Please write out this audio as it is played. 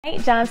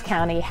St. Johns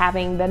County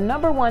having the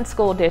 #1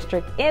 school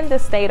district in the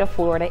state of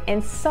Florida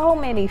and so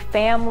many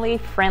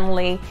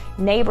family-friendly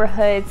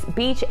neighborhoods,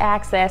 beach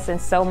access,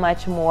 and so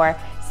much more.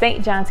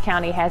 St. Johns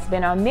County has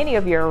been on many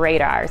of your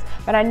radars,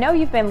 but I know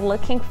you've been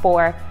looking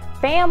for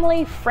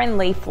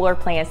family-friendly floor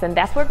plans, and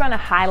that's what we're going to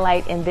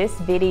highlight in this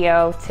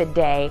video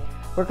today.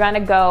 We're going to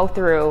go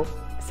through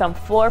some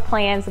floor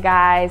plans,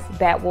 guys,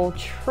 that will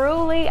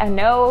truly, I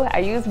know I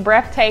use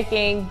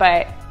breathtaking,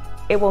 but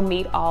it will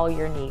meet all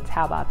your needs.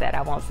 How about that?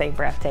 I won't say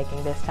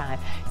breathtaking this time.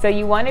 So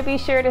you want to be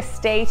sure to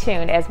stay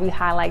tuned as we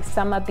highlight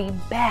some of the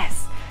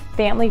best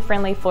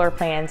family-friendly floor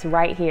plans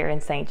right here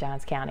in St.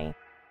 Johns County.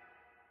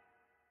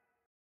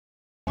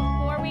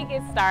 Before we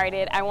get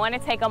started, I want to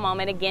take a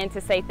moment again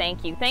to say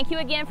thank you. Thank you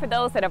again for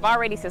those that have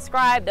already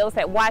subscribed, those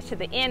that watch to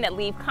the end, that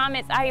leave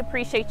comments. I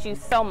appreciate you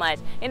so much.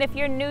 And if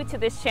you're new to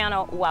this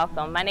channel,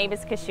 welcome. My name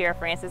is Kashira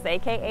Francis,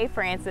 aka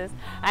Francis.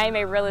 I am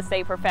a real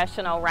estate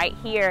professional right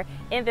here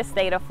in the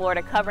state of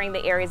Florida, covering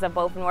the areas of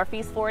both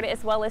Northeast Florida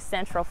as well as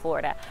Central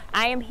Florida.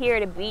 I am here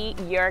to be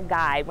your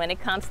guide when it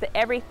comes to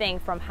everything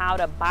from how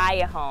to buy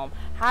a home,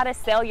 how to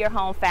sell your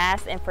home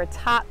fast and for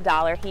top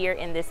dollar here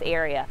in this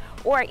area.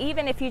 Or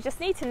even if you just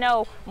need to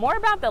know more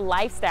about the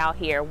lifestyle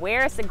here,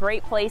 where's the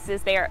great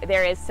places there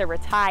is to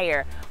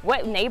retire,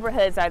 what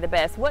neighborhoods are the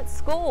best, what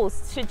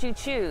schools should you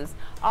choose,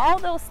 all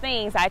those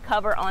things I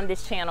cover on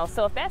this channel.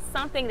 So if that's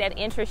something that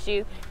interests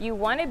you, you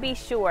want to be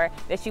sure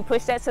that you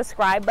push that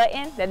subscribe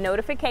button, the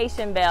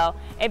notification bell,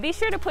 and be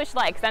sure to push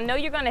like, because I know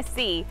you're going to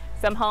see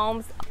some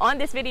homes on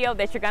this video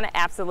that you're going to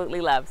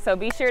absolutely love. So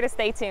be sure to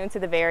stay tuned to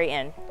the very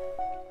end.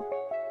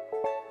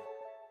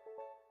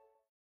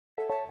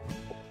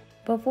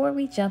 Before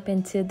we jump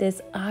into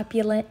this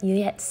opulent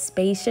yet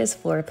spacious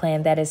floor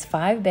plan that is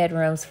 5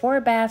 bedrooms,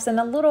 4 baths, and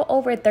a little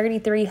over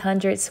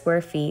 3,300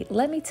 square feet,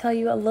 let me tell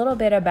you a little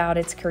bit about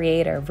its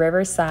creator,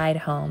 Riverside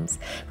Homes.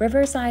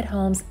 Riverside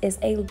Homes is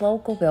a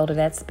local builder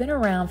that's been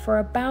around for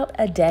about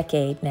a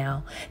decade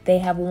now. They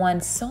have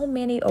won so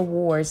many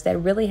awards that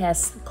really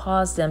has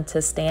caused them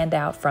to stand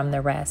out from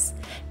the rest.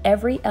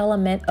 Every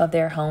element of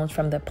their homes,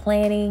 from the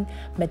planning,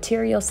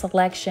 material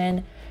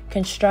selection,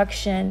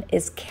 construction,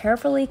 is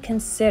carefully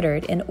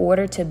considered in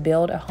order to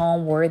build a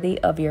home worthy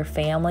of your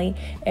family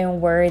and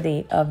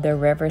worthy of the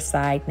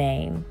Riverside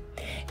name.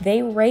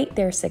 They rate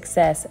their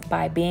success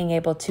by being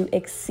able to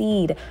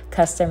exceed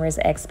customers'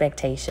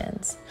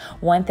 expectations.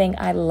 One thing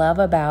I love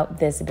about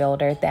this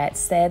builder that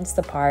sets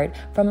apart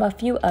from a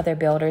few other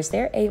builders,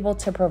 they're able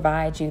to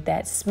provide you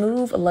that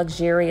smooth,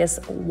 luxurious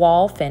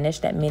wall finish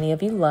that many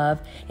of you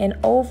love, and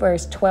over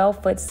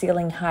 12-foot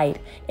ceiling height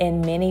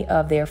in many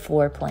of their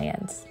floor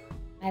plans.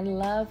 I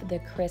love the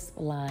crisp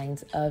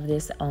lines of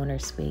this owner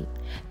suite.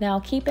 Now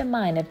keep in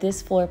mind, if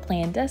this floor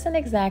plan doesn't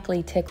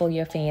exactly tickle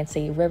your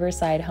fancy,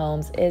 Riverside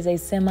Homes is a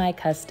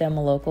semi-custom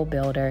local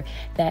builder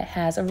that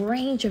has a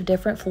range of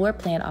different floor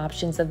plan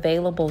options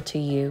available to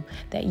you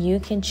that you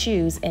can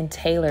choose and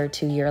tailor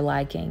to your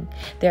liking.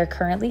 They're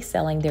currently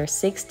selling their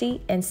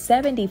 60 and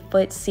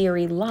 70-foot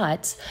series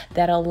lots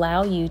that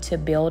allow you to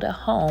build a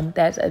home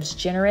that's as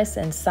generous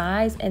in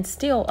size and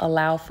still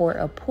allow for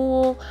a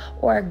pool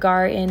or a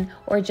garden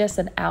or just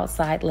an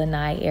outside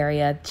lanai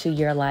area to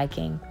your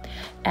liking.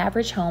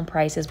 Average home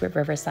prices with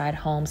Riverside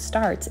Homes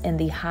starts in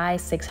the high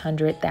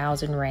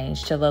 $600,000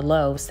 range to the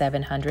low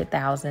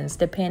 $700,000s,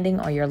 depending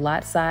on your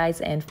lot size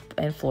and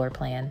floor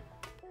plan.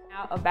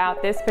 Now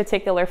about this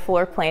particular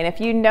floor plan, if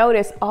you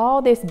notice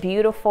all this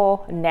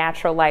beautiful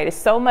natural light, it's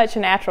so much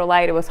natural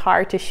light it was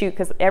hard to shoot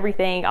because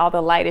everything, all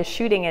the light is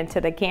shooting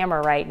into the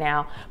camera right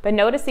now. But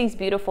notice these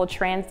beautiful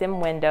transom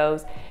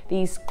windows,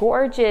 these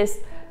gorgeous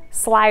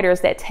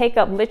sliders that take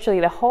up literally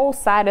the whole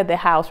side of the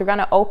house. We're going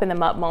to open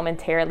them up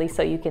momentarily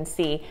so you can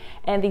see.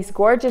 And these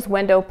gorgeous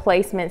window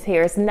placements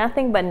here is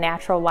nothing but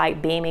natural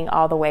light beaming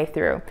all the way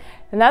through.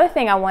 Another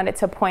thing I wanted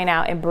to point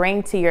out and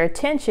bring to your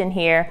attention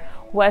here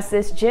was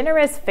this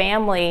generous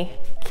family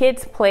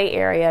kids play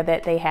area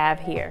that they have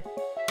here.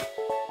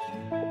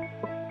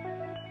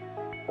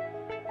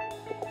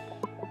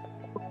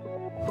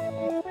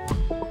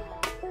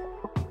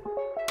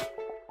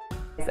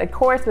 Of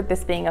course, with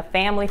this being a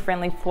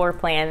family-friendly floor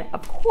plan,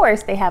 of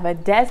course, they have a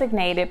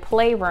designated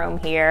playroom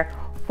here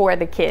for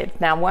the kids.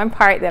 Now, one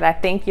part that I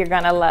think you're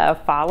gonna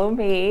love, follow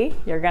me,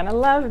 you're gonna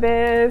love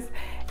this,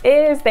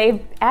 is they've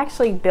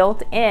actually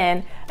built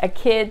in a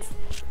kids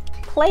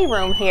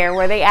playroom here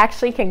where they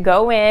actually can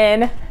go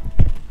in,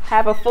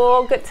 have a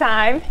full good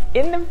time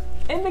in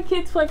the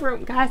kids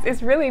playroom. Guys,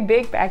 it's really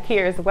big back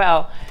here as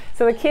well.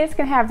 So the kids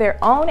can have their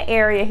own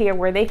area here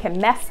where they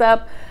can mess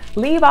up,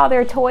 leave all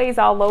their toys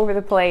all over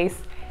the place,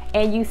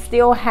 and you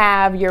still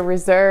have your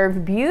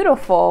reserved,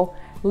 beautiful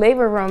living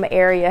room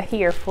area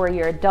here for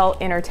your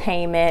adult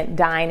entertainment,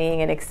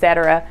 dining, and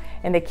etc.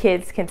 And the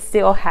kids can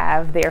still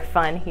have their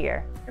fun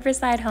here.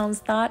 Riverside Homes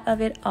thought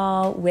of it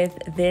all with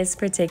this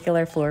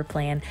particular floor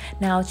plan.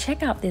 Now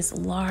check out this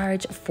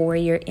large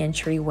foyer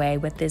entryway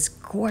with this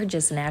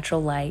gorgeous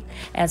natural light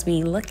as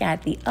we look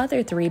at the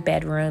other 3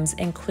 bedrooms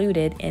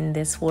included in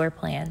this floor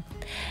plan.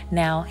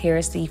 Now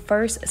here's the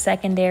first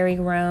secondary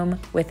room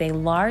with a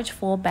large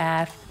full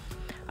bath.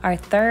 Our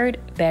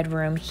 3rd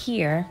bedroom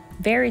here,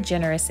 very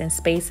generous in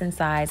space and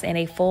size, and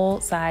a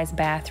full-size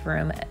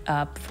bathroom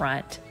up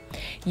front.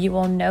 You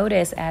will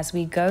notice as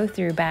we go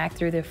back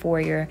through the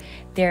foyer,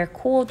 their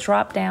cool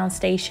drop-down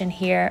station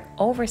here,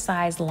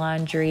 oversized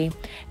laundry,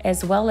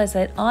 as well as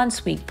an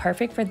ensuite,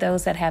 perfect for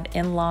those that have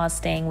in-laws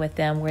staying with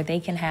them, where they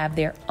can have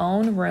their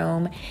own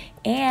room.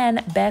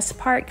 And best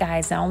part,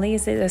 guys, not only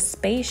is it a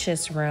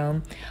spacious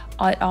room,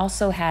 it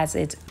also has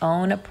its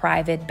own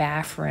private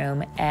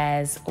bathroom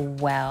as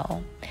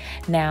well.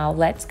 Now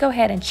let's go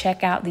ahead and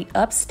check out the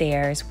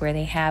upstairs, where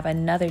they have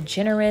another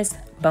generous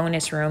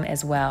bonus room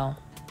as well.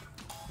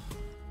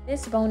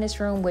 This bonus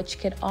room, which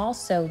could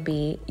also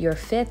be your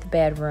 5th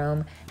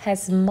bedroom,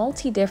 has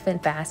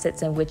different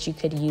facets in which you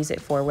could use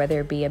it for,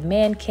 whether it be a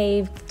man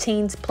cave,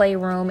 teens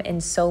playroom,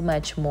 and so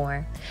much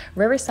more.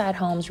 Riverside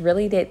Homes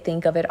really did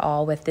think of it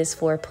all with this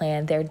floor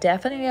plan. They're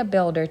definitely a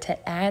builder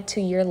to add to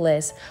your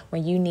list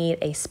when you need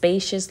a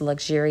spacious,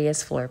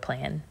 luxurious floor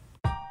plan.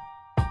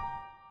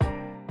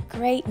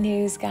 Great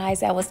news,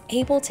 guys. I was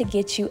able to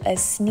get you a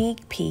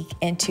sneak peek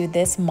into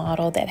this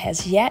model that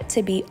has yet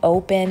to be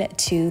open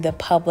to the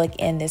public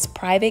in this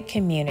private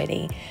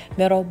community,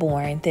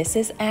 Middleburn. This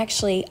is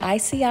actually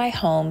ICI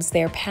Homes,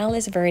 their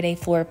Palos Verde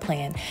floor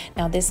plan.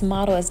 Now, this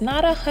model is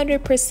not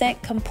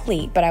 100%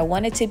 complete, but I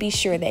wanted to be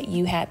sure that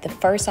you had the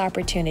first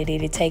opportunity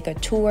to take a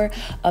tour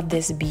of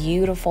this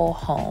beautiful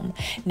home.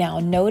 Now,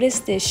 notice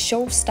this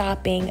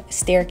show-stopping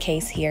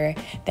staircase here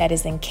that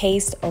is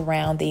encased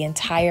around the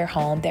entire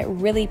home that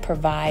really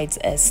provides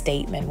a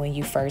statement when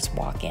you first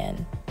walk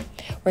in.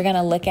 We're going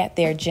to look at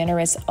their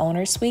generous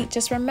owner suite.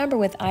 Just remember,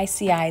 with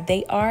ICI,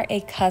 they are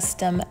a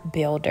custom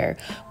builder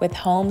with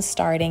homes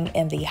starting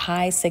in the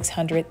high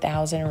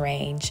 600,000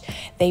 range.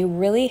 They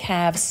really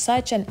have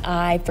such an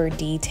eye for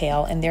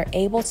detail, and they're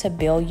able to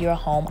build your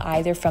home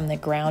either from the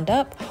ground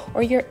up,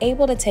 or you're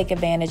able to take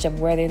advantage of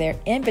whether they're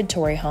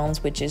inventory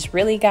homes, which is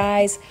really,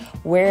 guys,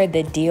 where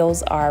the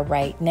deals are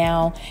right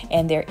now.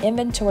 And their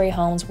inventory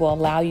homes will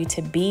allow you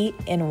to be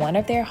in one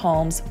of their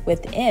homes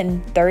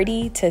within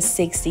 30 to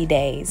 60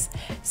 days.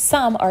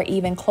 Some are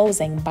even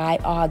closing by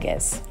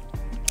August.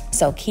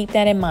 So keep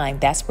that in mind.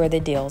 That's where the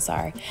deals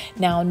are.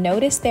 Now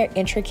notice their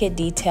intricate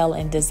detail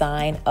and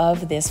design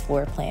of this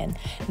floor plan.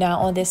 Now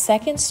on the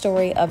 2nd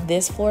story of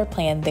this floor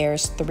plan,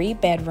 there's 3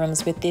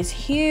 bedrooms with this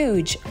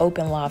huge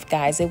open loft,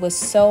 guys. It was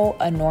so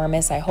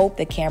enormous. I hope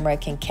the camera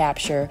can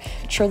capture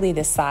truly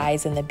the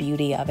size and the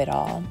beauty of it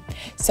all.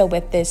 So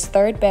with this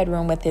 3rd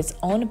bedroom with its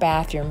own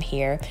bathroom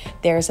here,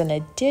 there's an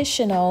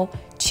additional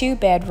 2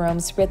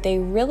 bedrooms with a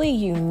really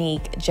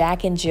unique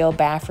Jack and Jill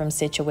bathroom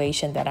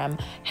situation that I'm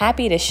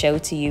happy to show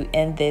to you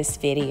in this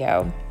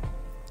video.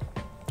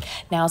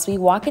 Now, as we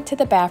walk into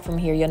the bathroom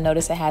here, you'll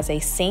notice it has a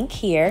sink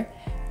here,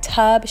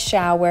 tub,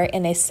 shower,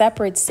 and a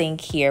separate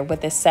sink here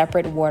with a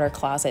separate water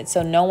closet,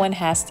 so no one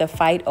has to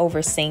fight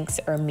over sinks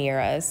or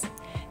mirrors.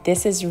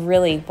 This is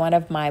really one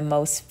of my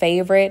most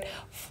favorite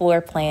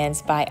floor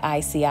plans by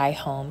ICI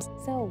Homes.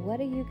 So what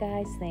do you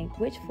guys think?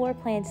 Which floor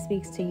plan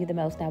speaks to you the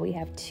most? Now we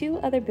have 2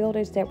 other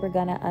builders that we're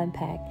gonna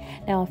unpack.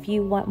 Now, if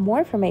you want more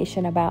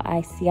information about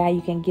ICI,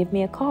 you can give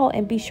me a call,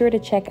 and be sure to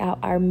check out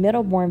our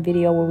Middleburn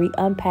video where we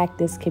unpack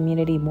this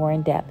community more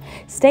in depth.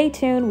 Stay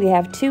tuned. We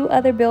have 2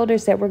 other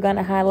builders that we're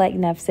gonna highlight,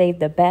 and I've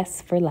saved the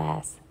best for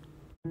last.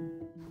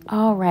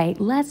 All right,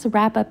 let's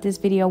wrap up this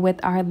video with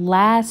our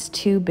last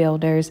 2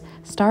 builders,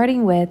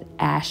 starting with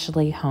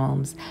Ashley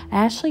Homes.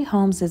 Ashley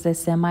Homes is a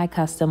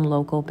semi-custom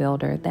local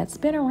builder that's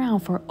been around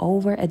for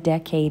over a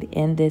decade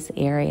in this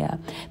area.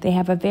 They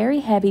have a very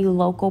heavy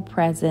local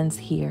presence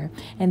here,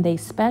 and they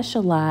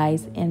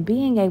specialize in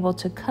being able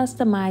to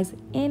customize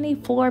any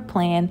floor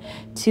plan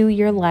to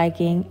your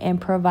liking and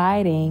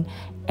providing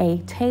a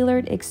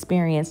tailored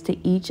experience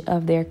to each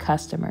of their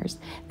customers.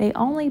 They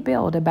only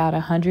build about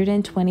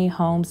 120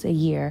 homes a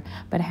year,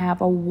 but have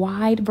a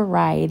wide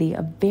variety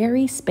of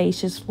very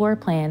spacious floor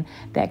plan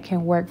that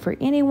can work for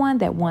anyone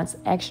that wants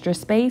extra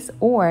space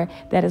or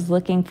that is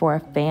looking for a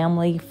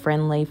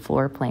family-friendly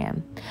floor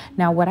plan.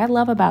 Now, what I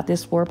love about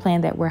this floor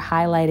plan that we're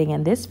highlighting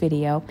in this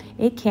video,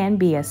 it can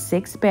be a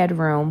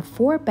 6-bedroom,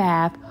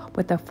 4-bath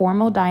with a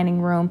formal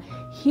dining room,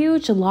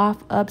 huge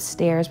loft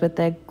upstairs with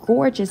a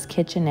gorgeous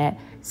kitchenette,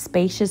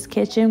 spacious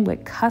kitchen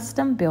with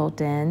custom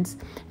built-ins,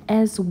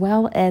 as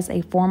well as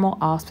a formal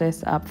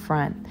office up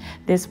front.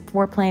 This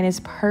floor plan is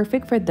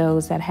perfect for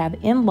those that have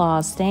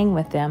in-laws staying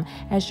with them,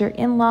 as your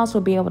in-laws will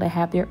be able to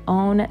have their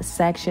own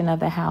section of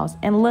the house.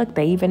 And look,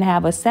 they even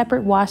have a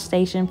separate wash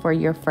station for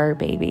your fur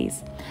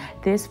babies.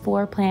 this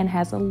floor plan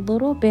has a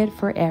little bit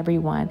for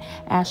everyone.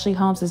 Ashley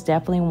Homes is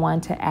definitely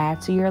one to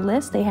add to your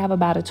list. They have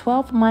about a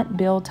 12-month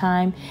build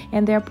time,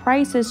 and their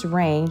prices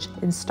range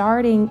in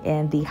starting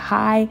in the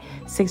high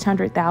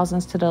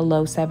 600,000s to the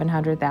low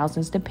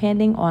 700,000s,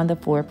 depending on the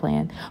floor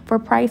plan. For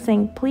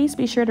pricing, please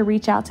be sure to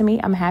reach out to me.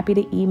 I'm happy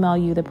to email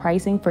you the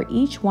pricing for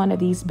each one of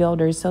these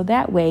builders, so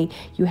that way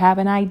you have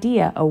an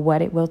idea of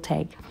what it will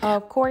take.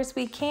 Of course,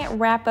 we can't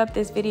wrap up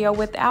this video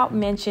without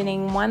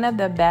mentioning one of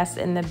the best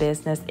in the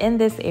business in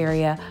this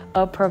area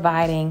of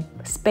providing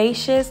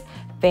spacious,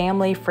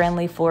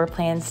 family-friendly floor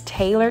plans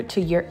tailored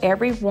to your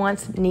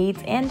everyone's needs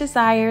and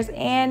desires,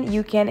 and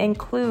you can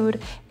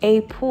include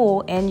a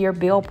pool in your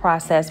build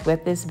process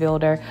with this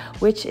builder,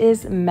 which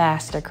is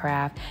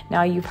Mastercraft.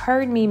 Now, you've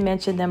heard me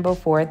mention them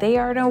before. They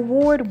are an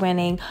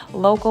award-winning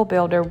local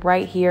builder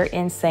right here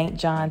in St.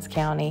 Johns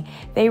County.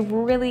 They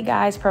really,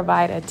 guys,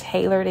 provide a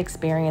tailored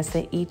experience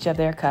to each of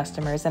their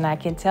customers, and I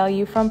can tell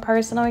you from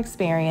personal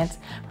experience,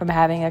 from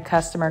having a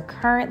customer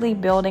currently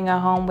building a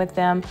home with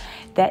them,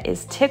 that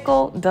is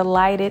tickled,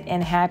 delighted,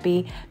 and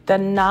happy. The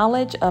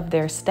knowledge of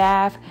their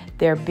staff,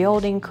 their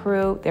building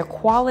crew, their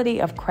quality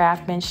of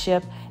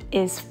craftsmanship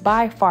is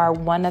by far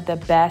one of the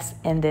best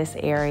in this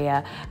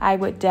area. I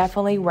would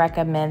definitely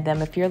recommend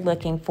them if you're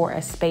looking for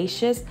a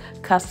spacious,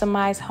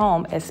 customized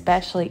home,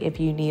 especially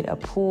if you need a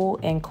pool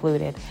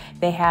included.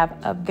 They have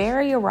a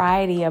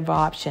variety of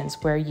options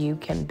where you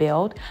can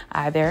build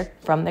either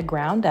from the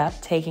ground up,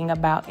 taking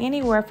about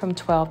anywhere from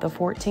 12 to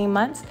 14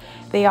 months.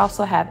 They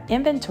also have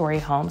inventory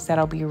homes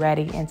that'll be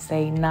ready in,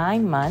 say,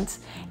 9 months.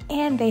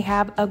 And they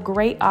have a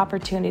great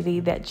opportunity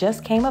that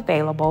just came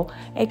available,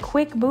 a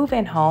quick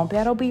move-in home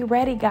that'll be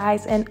ready,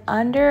 guys, in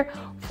under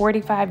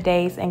 45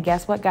 days. And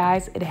guess what,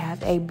 guys? It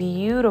has a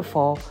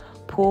beautiful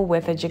pool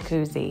with a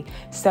jacuzzi.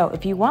 So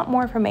if you want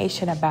more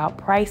information about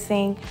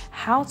pricing,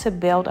 how to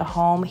build a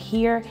home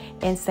here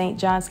in St.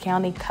 Johns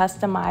County,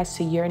 customized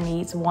to your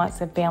needs,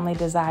 wants, and family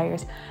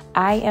desires,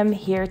 I am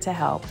here to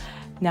help.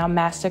 Now,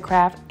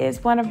 Mastercraft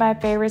is one of my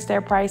favorites.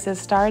 Their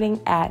prices starting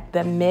at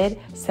the mid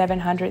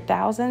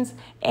 700,000s,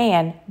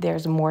 and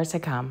there's more to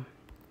come.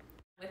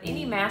 With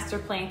any master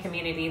plan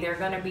community, there are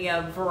going to be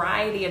a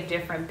variety of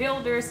different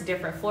builders,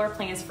 different floor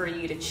plans for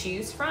you to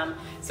choose from.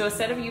 So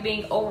instead of you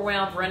being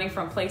overwhelmed, running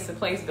from place to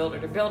place, builder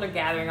to builder,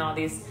 gathering all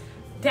these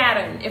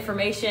data and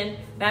information,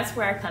 that's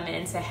where I come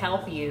in to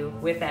help you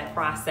with that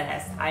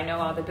process. I know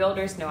all the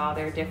builders, know all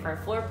their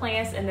different floor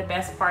plans, and the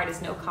best part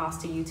is no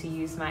cost to you to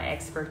use my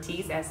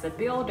expertise, as the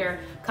builder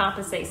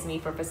compensates me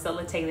for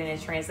facilitating a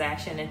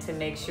transaction and to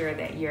make sure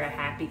that you're a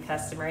happy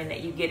customer and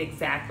that you get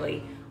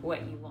exactly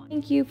what you want.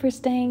 Thank you for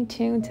staying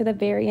tuned to the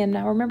very end.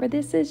 Now remember,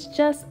 this is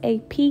just a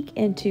peek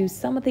into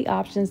some of the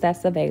options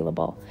that's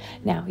available.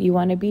 Now you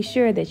want to be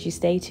sure that you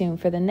stay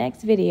tuned for the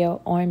next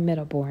video on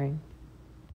Middlebourne.